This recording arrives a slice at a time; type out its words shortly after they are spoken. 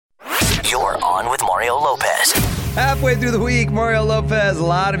On with Mario Lopez. Halfway through the week, Mario Lopez, a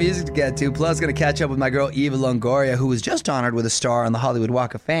lot of music to get to. Plus, going to catch up with my girl Eva Longoria, who was just honored with a star on the Hollywood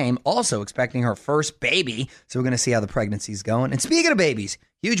Walk of Fame, also expecting her first baby. So we're going to see how the pregnancy's going. And speaking of babies,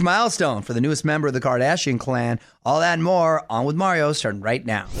 huge milestone for the newest member of the Kardashian clan. All that and more on with Mario, starting right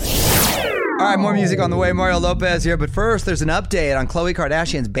now. All right, more music on the way. Mario Lopez here. But first, there's an update on Khloe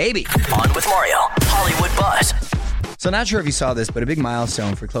Kardashian's baby. On with Mario, Hollywood Buzz. So not sure if you saw this, but a big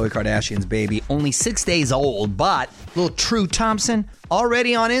milestone for Khloe Kardashian's baby. Only 6 days old, but little True Thompson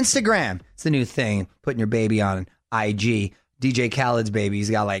already on Instagram. It's the new thing, putting your baby on IG. DJ Khaled's baby, he's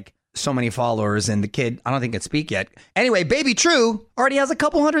got like so many followers, and the kid, I don't think can speak yet. Anyway, baby True already has a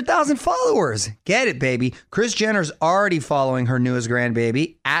couple 100,000 followers. Get it, baby. Kris Jenner's already following her newest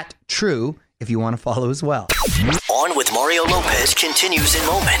grandbaby, @True, if you want to follow as well. On with Mario Lopez continues in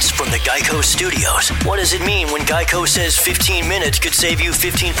moments from the Geico Studios. What does it mean when Geico says 15 minutes could save you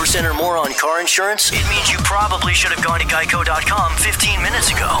 15% or more on car insurance? It means you probably should have gone to geico.com 15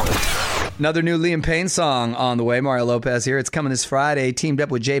 minutes ago. Another new Liam Payne song on the way. Mario Lopez here. It's coming this Friday. Teamed up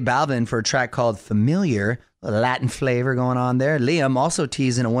with J Balvin for a track called Familiar. A little Latin flavor going on there. Liam also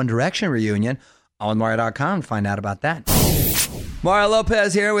teasing a One Direction reunion. On Mario.com to find out about that. Mario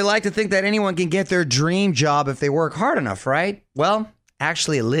Lopez here. We like to think that anyone can get their dream job if they work hard enough, right? Well,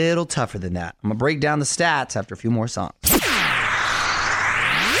 actually a little tougher than that. I'm going to break down the stats after a few more songs.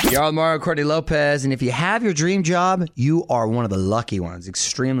 You're on Mario Cordy Lopez, and if you have your dream job, you are one of the lucky ones,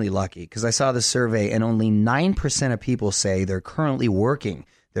 extremely lucky, because I saw this survey and only 9% of people say they're currently working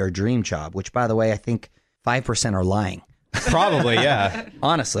their dream job, which, by the way, I think 5% are lying. Probably, yeah.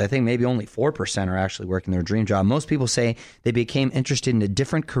 Honestly, I think maybe only 4% are actually working their dream job. Most people say they became interested in a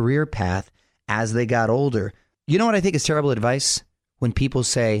different career path as they got older. You know what I think is terrible advice? When people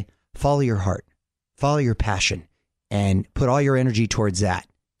say, follow your heart, follow your passion, and put all your energy towards that.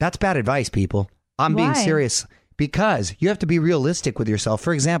 That's bad advice, people. I'm being serious, because you have to be realistic with yourself.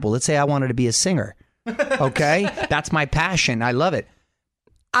 For example, let's say I wanted to be a singer. Okay? That's my passion. I love it.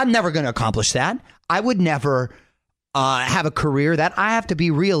 I'm never going to accomplish that. I would never have a career that. I have to be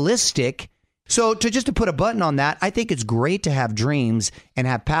realistic. So to put a button on that, I think it's great to have dreams and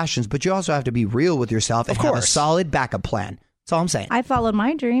have passions, but you also have to be real with yourself and have a solid backup plan. That's all I'm saying. I followed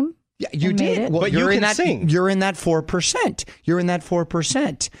my dream. Yeah, you did. Well, but you can sing. You're in that 4%. You're in that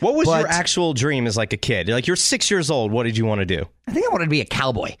 4%. What was your actual dream as like a kid? Like, you're 6 years old. What did you want to do? I think I wanted to be a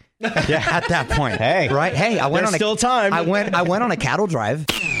cowboy. Yeah, at that point. Hey, right? Hey, I went on still time. I went on a cattle drive.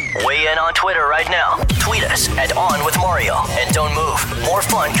 Weigh in on Twitter right now. Tweet us at On With Mario. And don't move. More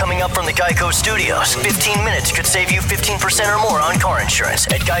fun coming up from the Geico Studios. 15 minutes could save you 15% or more on car insurance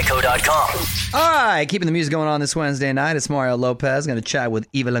at geico.com. All right, keeping the music going on this Wednesday night. It's Mario Lopez. Going to chat with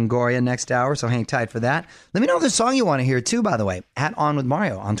Eva Longoria next hour, so hang tight for that. Let me know the song you want to hear, too, by the way, at On With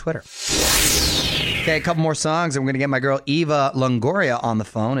Mario on Twitter. Okay, a couple more songs, and we're going to get my girl Eva Longoria on the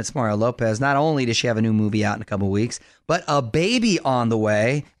phone. It's Mario Lopez. Not only does she have a new movie out in a couple of weeks, but a baby on the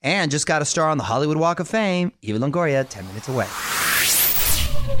way, and just got a star on the Hollywood Walk of Fame. Eva Longoria, 10 minutes away.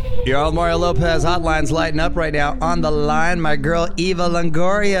 You're on Mario Lopez. Hotline's lighting up right now. On the line, my girl Eva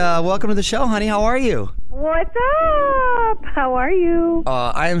Longoria. Welcome to the show, honey. How are you? What's up? How are you?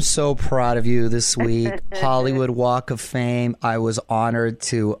 I am so proud of you this week. Hollywood Walk of Fame. I was honored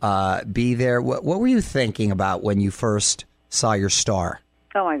to be there. What were you thinking about when you first saw your star?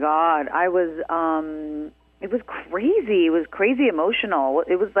 Oh, my God. I was, it was crazy. It was crazy emotional.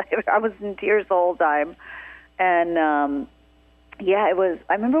 It was like I was in tears the whole time. And, yeah, it was,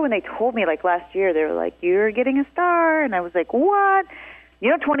 I remember when they told me, like, last year, they were like, you're getting a star. And I was like, what?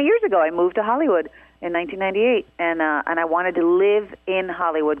 20 years ago, I moved to Hollywood in 1998, and I wanted to live in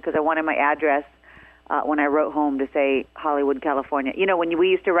Hollywood because I wanted my address when I wrote home to say Hollywood, California. You know, when we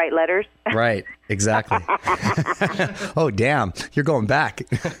used to write letters? Right, exactly. Oh, damn, you're going back.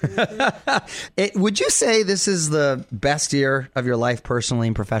 Would you say this is the best year of your life personally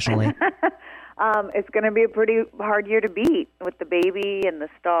and professionally? It's going to be a pretty hard year to beat with the baby and the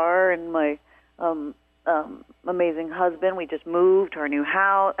star and my amazing husband. We just moved to our new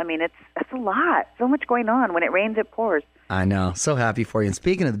house. I mean, it's a lot. So much going on. When it rains, it pours. I know. So happy for you. And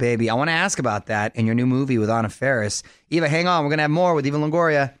speaking of the baby, I want to ask about that in your new movie with Anna Faris. Eva, hang on. We're going to have more with Eva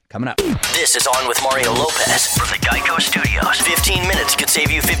Longoria coming up. This is On With Mario Lopez from the Geico Studios. 15 minutes could save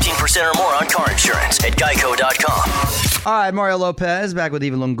you 15% or more on car insurance at geico.com. All right, Mario Lopez back with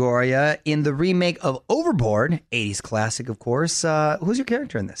Eva Longoria in the remake of Overboard, 80s classic, of course. Who's your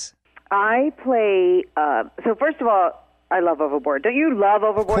character in this? I play, so first of all, I love Overboard. Don't you love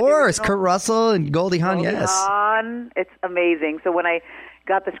Overboard? Of course, Kurt Russell and Goldie Hawn, yes. Hawn, it's amazing. So when I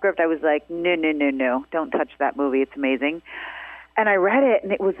got the script, I was like, no, don't touch that movie. It's amazing. And I read it,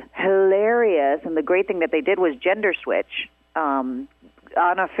 and it was hilarious. And the great thing that they did was gender switch.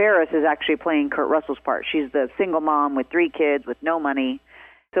 Anna Faris is actually playing Kurt Russell's part. She's the single mom with 3 kids with no money.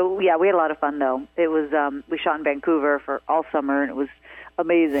 So, yeah, we had a lot of fun, though. It was we shot in Vancouver for all summer, and it was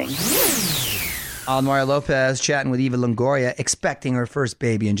amazing. I'm Mario Lopez chatting with Eva Longoria, expecting her first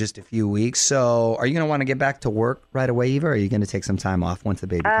baby in just a few weeks. So are you going to want to get back to work right away, Eva, or are you going to take some time off once the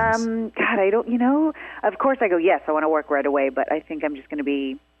baby comes? God, I don't, of course I go, yes, I want to work right away, but I think I'm just going to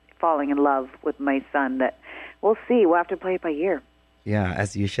be falling in love with my son. That we'll see. We'll have to play it by ear. Yeah,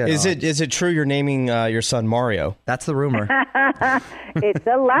 as you should. Is it true you're naming your son Mario? That's the rumor. It's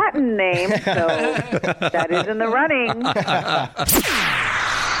a Latin name, so that is in the running.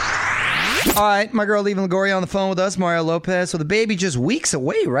 All right, my girl Eva Longoria on the phone with us, Mario Lopez. So the baby just weeks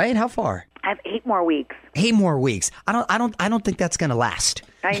away, right? How far? I have 8 more weeks. 8 more weeks. I don't think that's going to last.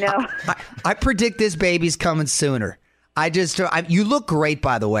 I know. I predict this baby's coming sooner. You look great,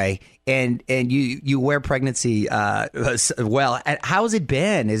 by the way, and you wear pregnancy well. How's it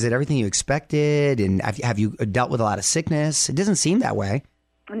been? Is it everything you expected? And have you dealt with a lot of sickness? It doesn't seem that way.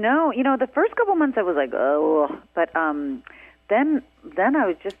 No, the first couple months I was like, oh, but then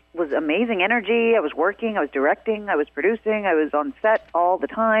I was amazing energy. I was working, I was directing, I was producing, I was on set all the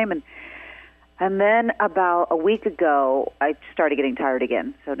time, and then about a week ago I started getting tired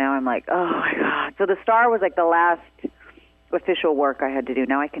again. So now I'm like, oh my God. So the Star was like the last official work I had to do.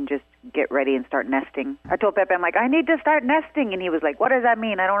 Now I can just get ready and start nesting. I told Pepe, I'm like, I need to start nesting, and he was like, what does that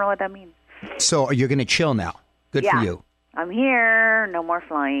mean? I don't know what that means. So you're going to chill now. Good for you. I'm here. No more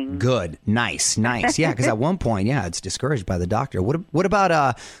flying. Good. Nice. Yeah, because at one point, it's discouraged by the doctor. What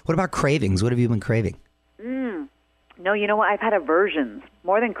about cravings? What have you been craving? No, you know what? I've had aversions.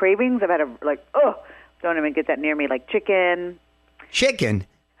 More than cravings, I've had don't even get that near me. Like chicken. Chicken?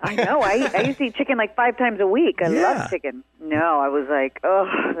 I know. I used to eat chicken like 5 times a week. I love chicken. No, I was like,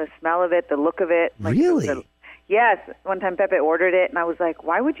 the smell of it, the look of it. Like, really? Yes. One time Pepe ordered it, and I was like,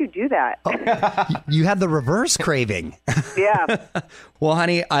 why would you do that? You had the reverse craving. Yeah. Well,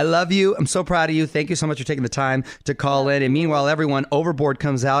 honey, I love you. I'm so proud of you. Thank you so much for taking the time to call in. And meanwhile, everyone, Overboard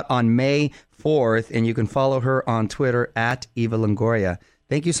comes out on May 4th, and you can follow her on Twitter at Eva Longoria.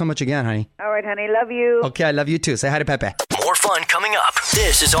 Thank you so much again, honey. All right, honey. Love you. Okay, I love you too. Say hi to Pepe. More fun coming up.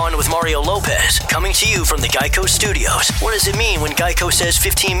 This is On with Mario Lopez, coming to you from the Geico Studios. What does it mean when Geico says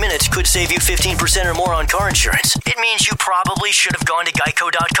 15 minutes could save you 15% or more on car insurance? It means you probably should have gone to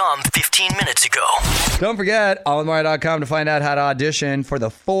geico.com 15 minutes ago. Don't forget, onwithmario.com to find out how to audition for the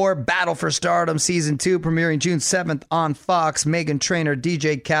 4 Battle for Stardom Season 2, premiering June 7th on Fox. Meghan Trainor,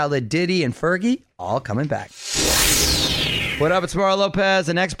 DJ Khaled, Diddy, and Fergie, all coming back. What up, it's Mario Lopez.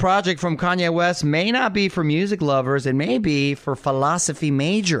 The next project from Kanye West may not be for music lovers. It may be for philosophy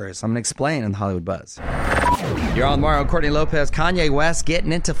majors. I'm going to explain in the Hollywood Buzz. You're on Mario, Courtney Lopez. Kanye West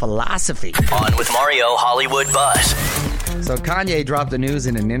getting into philosophy. On with Mario Hollywood Buzz. So Kanye dropped the news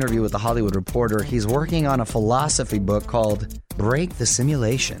in an interview with The Hollywood Reporter. He's working on a philosophy book called Break the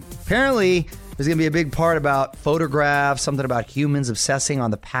Simulation. Apparently, there's going to be a big part about photographs, something about humans obsessing on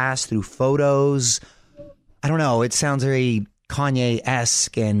the past through photos. I don't know. It sounds very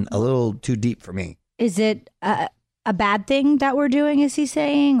Kanye-esque and a little too deep for me. Is it a bad thing that we're doing, is he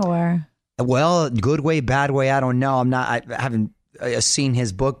saying, or? Well, good way, bad way, I don't know. I haven't seen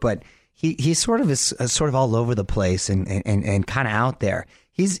his book, but he sort of is sort of all over the place and kind of out there.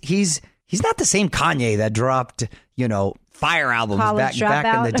 He's not the same Kanye that dropped, Fire albums back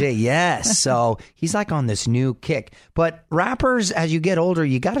in the day. Yes. So he's like on this new kick. But rappers, as you get older,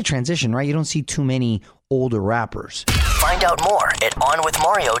 you got to transition, right? You don't see too many older rappers. Find out more at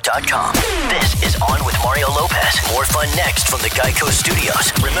onwithmario.com. This is On with Mario Lopez. More fun next from the Geico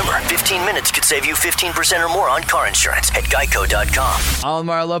Studios. Remember, 15 minutes could save you 15% or more on car insurance at geico.com. I'm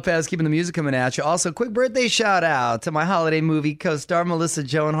Mario Lopez, keeping the music coming at you. Also, quick birthday shout out to my holiday movie co-star Melissa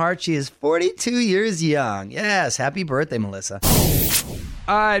Joan Hart. She is 42 years young. Yes, happy birthday, Melissa.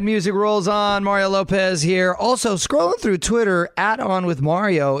 All right, music rolls on. Mario Lopez here. Also, scrolling through Twitter at On With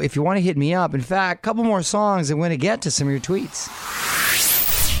Mario if you want to hit me up. In fact, a couple more songs and we're going to get to some of your tweets.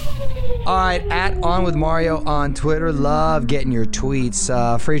 All right, at On With Mario on Twitter. Love getting your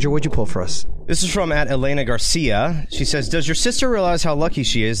tweets. Fraser, what'd you pull for us? This is from at Elena Garcia. She says, does your sister realize how lucky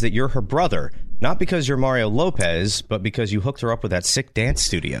she is that you're her brother? Not because you're Mario Lopez, but because you hooked her up with that sick dance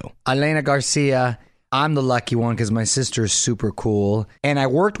studio. Elena Garcia, I'm the lucky one because my sister is super cool. And I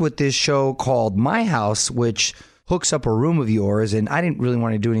worked with this show called My House, which hooks up a room of yours. And I didn't really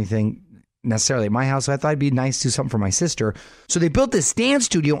want to do anything necessarily at my house. So I thought it'd be nice to do something for my sister. So they built this dance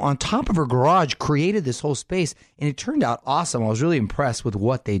studio on top of her garage, created this whole space. And it turned out awesome. I was really impressed with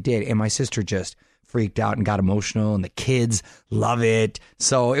what they did. And my sister just freaked out and got emotional, and the kids love it.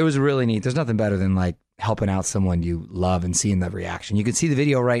 So it was really neat. There's nothing better than like helping out someone you love and seeing the reaction. You can see the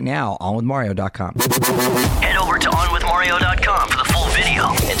video right now, onwithmario.com. Head over to onwithmario.com for the full video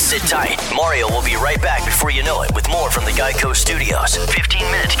and sit tight. Mario will be right back before you know it with more from the Geico Studios.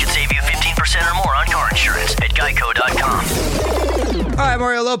 15 minutes could save you 15% or more on car insurance at geico.com. All right,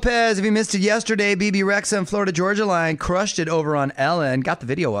 Mario Lopez, if you missed it yesterday, BB Rexa and Florida Georgia Line crushed it over on Ellen. Got the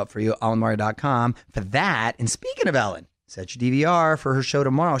video up for you, onwithmario.com for that. And speaking of Ellen, set your DVR for her show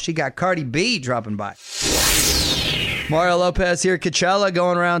tomorrow. She got Cardi B dropping by. Mario Lopez here, Coachella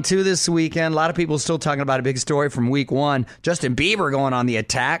going around 2 this weekend. A lot of people still talking about a big story from week 1. Justin Bieber going on the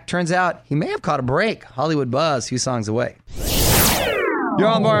attack. Turns out he may have caught a break. Hollywood buzz, a few songs away. You're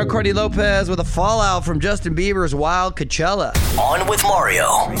on Mario Cardi Lopez with a fallout from Justin Bieber's wild Coachella. On with Mario,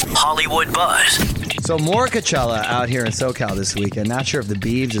 Hollywood buzz. So more Coachella out here in SoCal this weekend. Not sure if the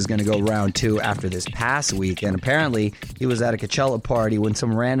Biebs is going to go round 2 after this past weekend. Apparently, he was at a Coachella party when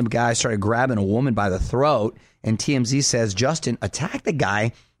some random guy started grabbing a woman by the throat. And TMZ says Justin attacked the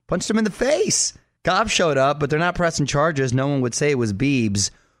guy, punched him in the face. Cops showed up, but they're not pressing charges. No one would say it was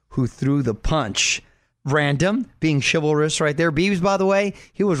Biebs who threw the punch. Random, being chivalrous right there. Biebs, by the way,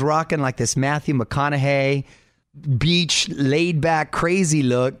 he was rocking like this Matthew McConaughey beach, laid-back, crazy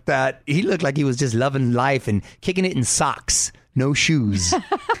look that he looked like he was just loving life and kicking it in socks, no shoes.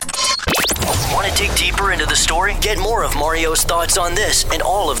 Want to dig deeper into the story? Get more of Mario's thoughts on this and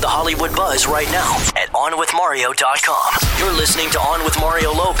all of the Hollywood buzz right now at onwithmario.com. You're listening to On with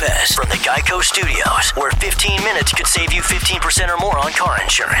Mario Lopez from the Geico Studios, where 15 minutes could save you 15% or more on car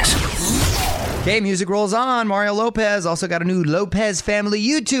insurance. Okay, music rolls on. Mario Lopez also got a new Lopez Family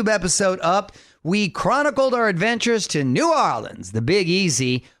YouTube episode up. We chronicled our adventures to New Orleans, the Big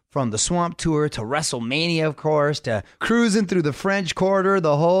Easy, from the Swamp Tour to WrestleMania, of course, to cruising through the French Quarter,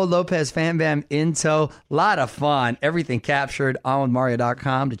 the whole Lopez Fam Bam in tow. Lot of fun. Everything captured on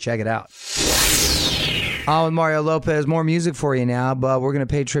onwithmario.com to check it out. On with Mario Lopez, more music for you now, but we're going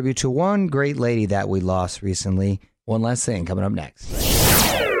to pay tribute to one great lady that we lost recently. One last thing coming up next.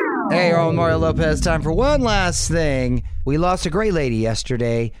 Hey, you're on with Mario Lopez. Time for one last thing. We lost a great lady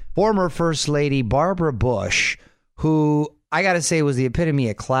yesterday, former First Lady Barbara Bush, who I got to say was the epitome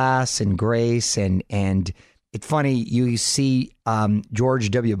of class and grace. And it's funny, you see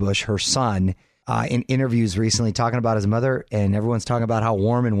George W. Bush, her son, in interviews recently talking about his mother, and everyone's talking about how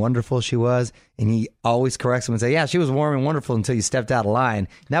warm and wonderful she was. And he always corrects them and say, yeah, she was warm and wonderful until you stepped out of line.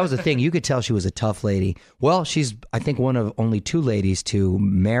 And that was the thing. You could tell she was a tough lady. Well, she's, I think, one of only 2 ladies to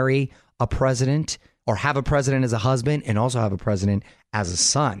marry a president or have a president as a husband and also have a president as a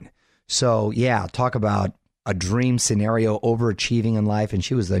son. So, yeah, talk about a dream scenario, overachieving in life. And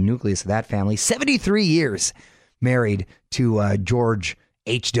she was the nucleus of that family. 73 years married to George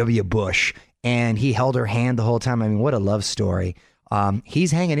H.W. Bush. And he held her hand the whole time. I mean, what a love story.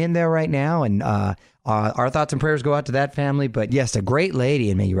 He's hanging in there right now. And our thoughts and prayers go out to that family. But yes, a great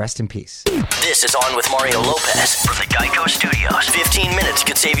lady, and may you rest in peace. This is On with Mario Lopez from the Geico Studios. 15 minutes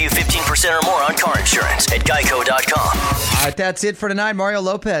could save you 15% or more on car insurance at geico.com. All right, that's it for tonight. Mario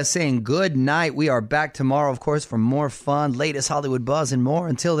Lopez saying good night. We are back tomorrow, of course, for more fun, latest Hollywood buzz, and more.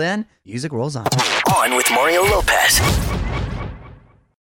 Until then, music rolls on. On with Mario Lopez.